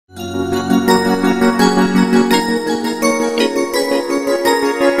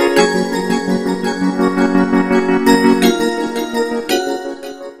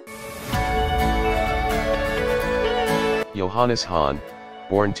Johannes Hahn,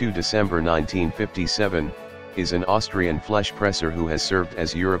 born 2 December 1957, is an Austrian flesh presser who has served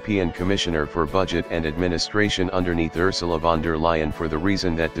as European Commissioner for Budget and Administration underneath Ursula von der Leyen for the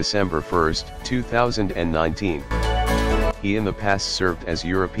reason that December 1, 2019. He in the past served as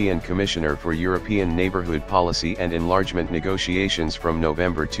European Commissioner for European Neighbourhood Policy and Enlargement negotiations from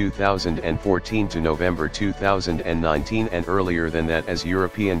November 2014 to November 2019 and earlier than that as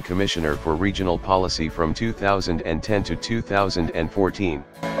European Commissioner for Regional Policy from 2010 to 2014.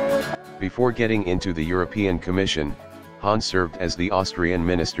 Before getting into the European Commission, Hahn served as the Austrian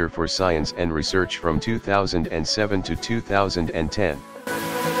Minister for Science and Research from 2007 to 2010.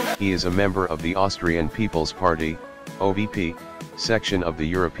 He is a member of the Austrian People's Party, OVP, section of the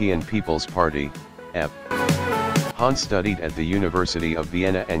European People's Party, EP. Hahn studied at the University of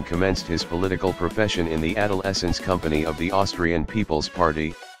Vienna and commenced his political profession in the adolescence company of the Austrian People's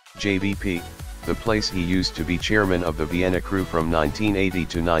Party, JVP, the place he used to be chairman of the Vienna crew from 1980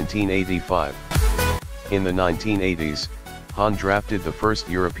 to 1985. In the 1980s, Hahn drafted the first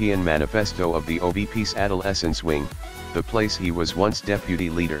European manifesto of the OVP's adolescence wing, the place he was once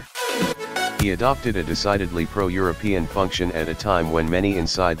deputy leader. He adopted a decidedly pro-European function at a time when many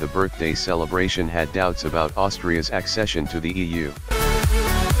inside the birthday celebration had doubts about Austria's accession to the EU.